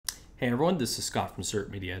Hey everyone, this is Scott from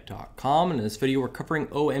certmedia.com, and in this video we're covering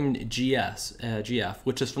OMGF,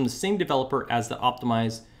 which is from the same developer as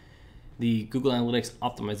the Google Analytics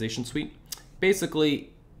Optimization Suite. Basically,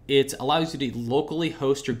 it allows you to locally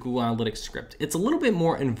host your Google Analytics script. It's a little bit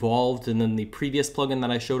more involved than the previous plugin that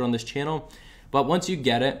I showed on this channel, but once you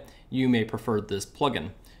get it, you may prefer this plugin.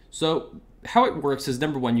 So how it works is,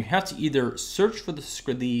 number one, you have to either search for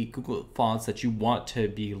the Google fonts that you want to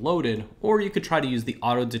be loaded, or you could try to use the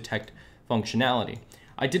auto detect functionality.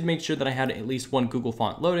 I did make sure that I had at least one Google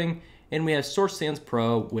font loading, and we have Source Sans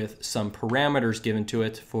Pro with some parameters given to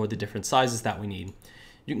it for the different sizes that we need.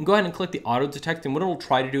 You can go ahead and click the auto detect, and what it will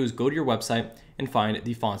try to do is go to your website and find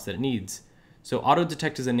the fonts that it needs. So auto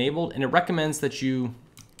detect is enabled, and it recommends that you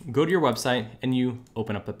go to your website and you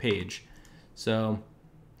open up a page. So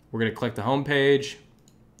we're going to click the home page,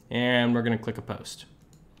 and we're going to click a post.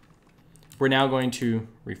 We're now going to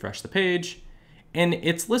refresh the page, and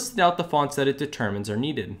it's listed out the fonts that it determines are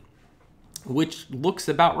needed, which looks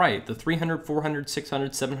about right. The 300, 400,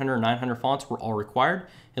 600, 700, 900 fonts were all required.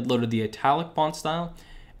 It loaded the italic font style,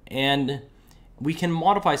 and we can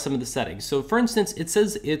modify some of the settings. So for instance, it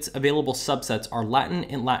says its available subsets are Latin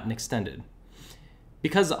and Latin extended.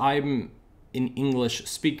 Because I'm an English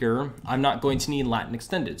speaker, I'm not going to need Latin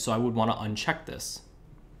extended, so I would want to uncheck this.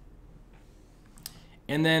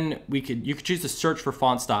 And then you could choose to search for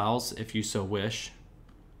font styles if you so wish.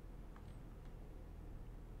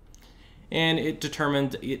 And it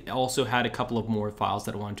determined it also had a couple of more files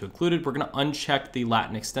that I wanted to include. We're going to uncheck the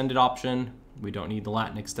Latin extended option. We don't need the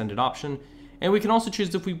Latin extended option. And we can also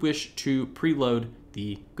choose if we wish to preload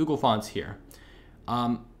the Google fonts here.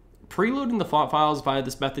 Preloading the font files via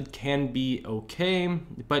this method can be okay,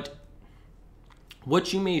 but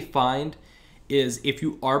what you may find is if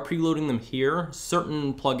you are preloading them here,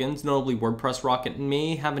 certain plugins, notably WordPress Rocket,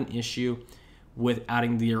 may have an issue with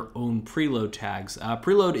adding their own preload tags.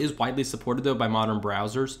 Preload is widely supported though by modern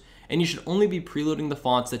browsers, and you should only be preloading the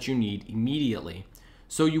fonts that you need immediately.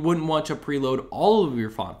 So you wouldn't want to preload all of your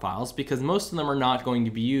font files because most of them are not going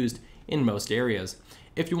to be used in most areas.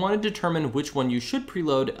 If you want to determine which one you should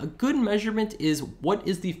preload, a good measurement is what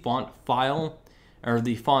is the font file, or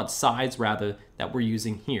the font size rather, that we're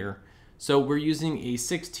using here. So we're using a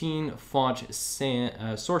 16 font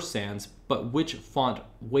source sans, but which font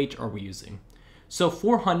weight are we using? So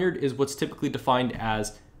 400 is what's typically defined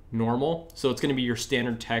as normal. So it's going to be your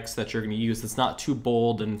standard text that you're going to use. It's not too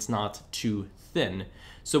bold and it's not too thin.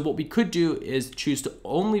 So what we could do is choose to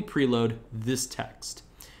only preload this text,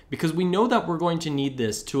 because we know that we're going to need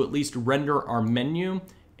this to at least render our menu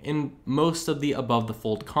and most of the above the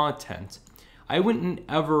fold content. I wouldn't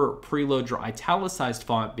ever preload your italicized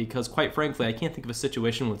font because, quite frankly, I can't think of a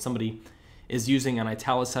situation when somebody is using an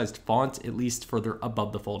italicized font, at least for their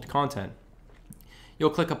above the fold content. You'll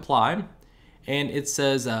click apply, and it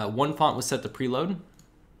says one font was set to preload.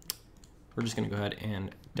 We're just going to go ahead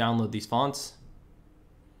and download these fonts.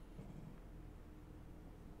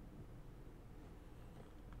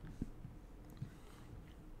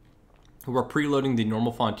 We're preloading the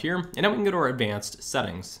normal font here, and now we can go to our advanced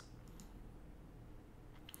settings.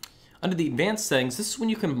 Under the advanced settings, this is when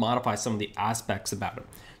you can modify some of the aspects about it.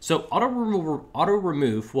 So auto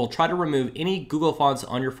remove will try to remove any Google fonts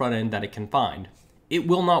on your front end that it can find. It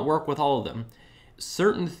will not work with all of them.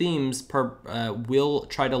 Certain themes will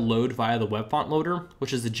try to load via the web font loader,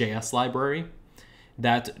 which is a JS library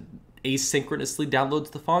that asynchronously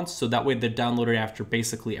downloads the fonts, so that way they're downloaded after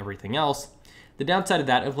basically everything else. The downside of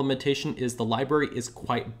that implementation is the library is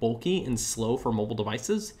quite bulky and slow for mobile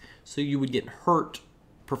devices, so you would get hurt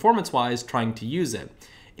performance-wise trying to use it.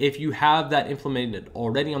 If you have that implemented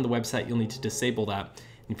already on the website, you'll need to disable that.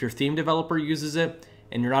 And if your theme developer uses it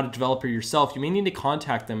and you're not a developer yourself, you may need to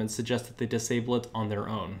contact them and suggest that they disable it on their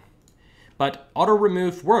own. But auto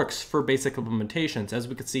remove works for basic implementations. As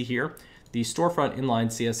we can see here, the storefront inline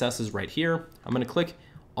CSS is right here. I'm going to click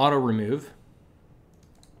auto remove,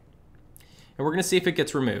 and we're going to see if it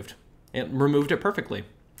gets removed. It removed it perfectly.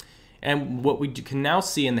 And what we can now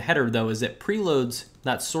see in the header, though, is it preloads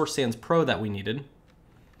that Source Sans Pro that we needed.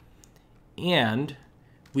 And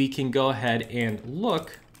we can go ahead and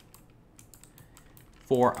look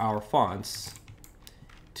for our fonts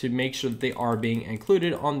to make sure that they are being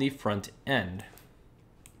included on the front end.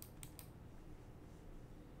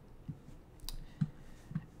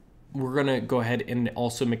 We're going to go ahead and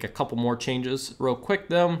also make a couple more changes real quick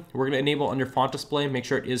though. We're going to enable under font display, make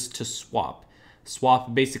sure it is to swap.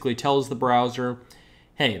 Swap basically tells the browser,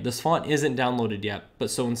 hey, this font isn't downloaded yet, but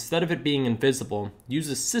so instead of it being invisible, use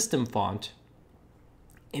a system font.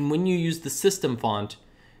 And when you use the system font,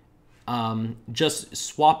 just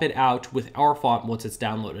swap it out with our font once it's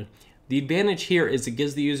downloaded. The advantage here is it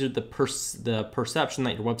gives the user the perception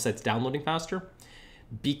that your website's downloading faster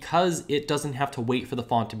because it doesn't have to wait for the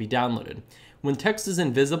font to be downloaded. When text is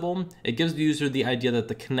invisible, it gives the user the idea that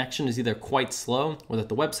the connection is either quite slow or that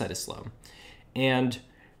the website is slow. And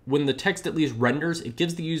when the text at least renders, it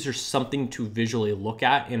gives the user something to visually look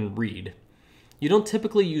at and read. You don't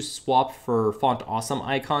typically use swap for font awesome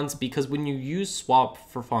icons because when you use swap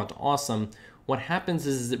for font awesome, what happens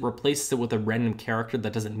is it replaces it with a random character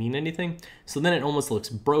that doesn't mean anything, so then it almost looks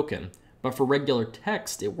broken. But for regular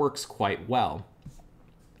text, it works quite well.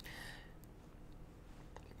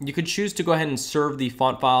 You could choose to go ahead and serve the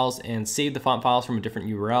font files and save the font files from a different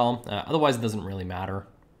URL. Otherwise, it doesn't really matter.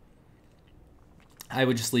 I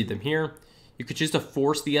would just leave them here. You could choose to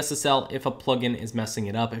force the SSL if a plugin is messing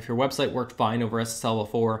it up. If your website worked fine over SSL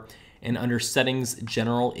before, and under settings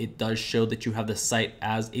general, it does show that you have the site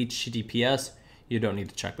as HTTPS, you don't need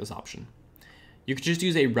to check this option. You could just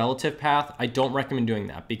use a relative path. I don't recommend doing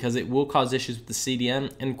that because it will cause issues with the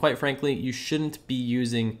CDN, and quite frankly, you shouldn't be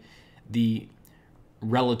using the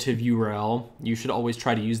relative URL. You should always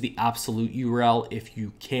try to use the absolute URL if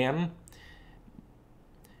you can.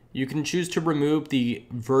 You can choose to remove the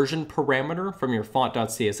version parameter from your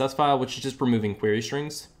font.css file, which is just removing query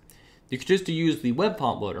strings. You could choose to use the web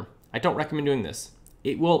font loader. I don't recommend doing this.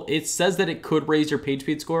 It says that it could raise your page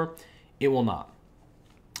speed score. It will not.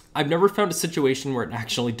 I've never found a situation where it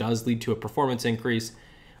actually does lead to a performance increase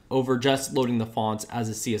over just loading the fonts as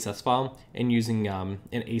a CSS file and using an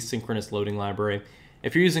asynchronous loading library.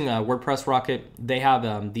 If you're using WordPress Rocket, they have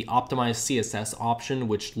the optimized CSS option,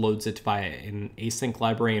 which loads it via an async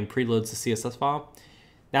library and preloads the CSS file.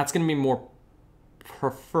 That's going to be more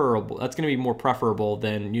preferable. That's going to be more preferable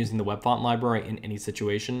than using the web font library in any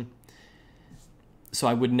situation. So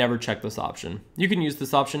I would never check this option. You can use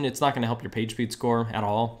this option. It's not going to help your page speed score at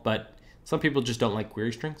all, but some people just don't like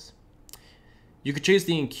query strings. You could change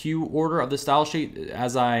the in-queue order of the style sheet.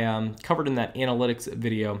 As I covered in that analytics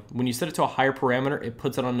video, when you set it to a higher parameter, it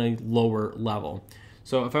puts it on a lower level.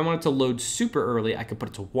 So if I wanted to load super early, I could put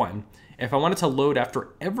it to 1. If I wanted to load after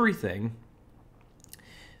everything,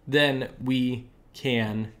 then we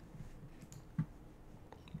can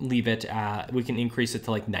leave it at, we can increase it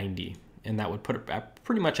to like 90, and that would put it back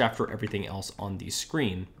pretty much after everything else on the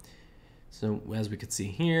screen. So as we can see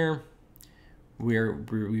here, we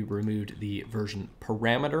removed the version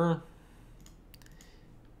parameter.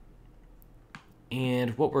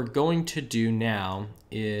 And what we're going to do now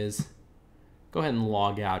is go ahead and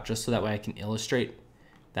log out just so that way I can illustrate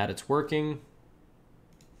that it's working.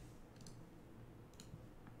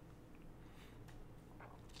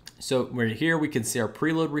 So we're here, we can see our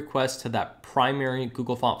preload request to that primary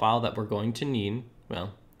Google font file that we're going to need.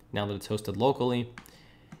 Well, now that it's hosted locally.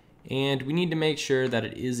 And we need to make sure that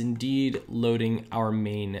it is indeed loading our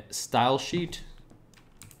main style sheet.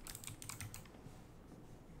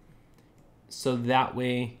 So that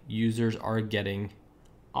way users are getting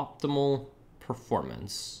optimal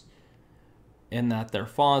performance and that their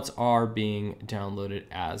fonts are being downloaded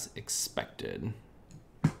as expected.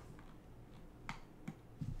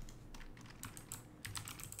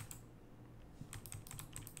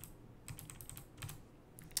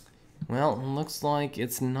 Well, it looks like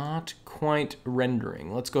it's not quite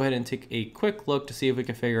rendering. Let's go ahead and take a quick look to see if we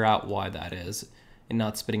can figure out why that is and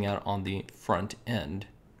not spitting out on the front end.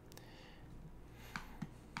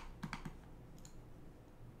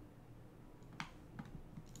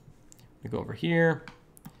 We go over here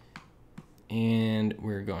and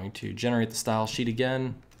we're going to generate the style sheet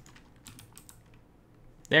again.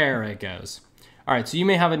 There it goes. All right, so you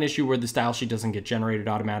may have an issue where the style sheet doesn't get generated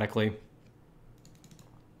automatically.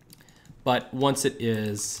 But once it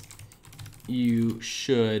is, you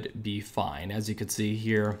should be fine. As you can see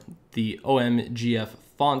here, the OMGF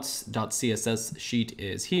fonts.css sheet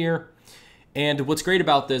is here. And what's great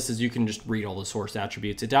about this is you can just read all the source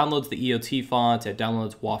attributes. It downloads the EOT font, it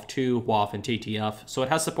downloads WAF2, WAF, and TTF. So it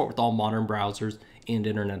has support with all modern browsers and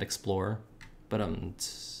Internet Explorer. But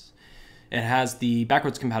it has the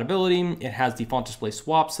backwards compatibility, it has the font display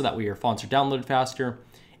swap, so that way your fonts are downloaded faster.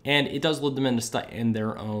 And it does load them in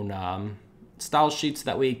their own style sheets, so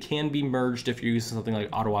that way it can be merged if you're using something like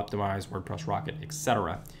auto-optimize, WordPress Rocket,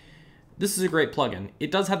 etc. This is a great plugin. It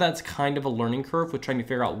does have that kind of a learning curve with trying to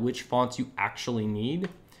figure out which fonts you actually need,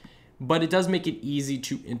 but it does make it easy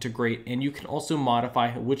to integrate, and you can also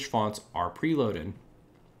modify which fonts are preloaded.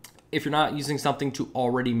 If you're not using something to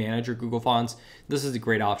already manage your Google Fonts, this is a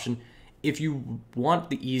great option. If you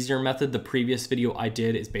want the easier method, the previous video I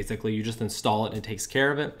did is basically you just install it and it takes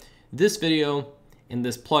care of it. This video in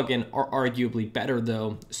this plugin are arguably better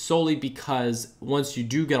though, solely because once you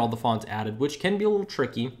do get all the fonts added, which can be a little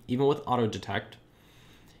tricky, even with auto detect,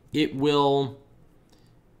 it will,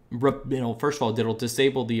 first of all, it'll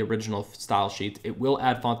disable the original style sheets. It will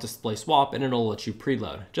add font display swap, and it'll let you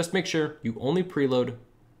preload. Just make sure you only preload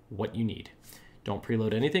what you need. Don't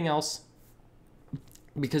preload anything else,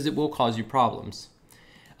 because it will cause you problems.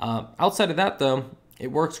 Outside of that though,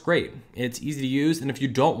 it works great. It's easy to use, and if you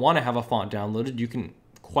don't want to have a font downloaded, you can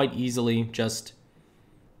quite easily just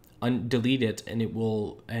delete it, and it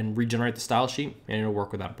will regenerate the style sheet, and it'll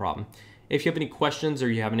work without a problem. If you have any questions or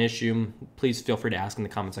you have an issue, please feel free to ask in the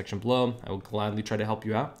comment section below. I will gladly try to help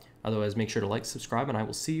you out. Otherwise, make sure to like, subscribe, and I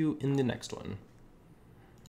will see you in the next one.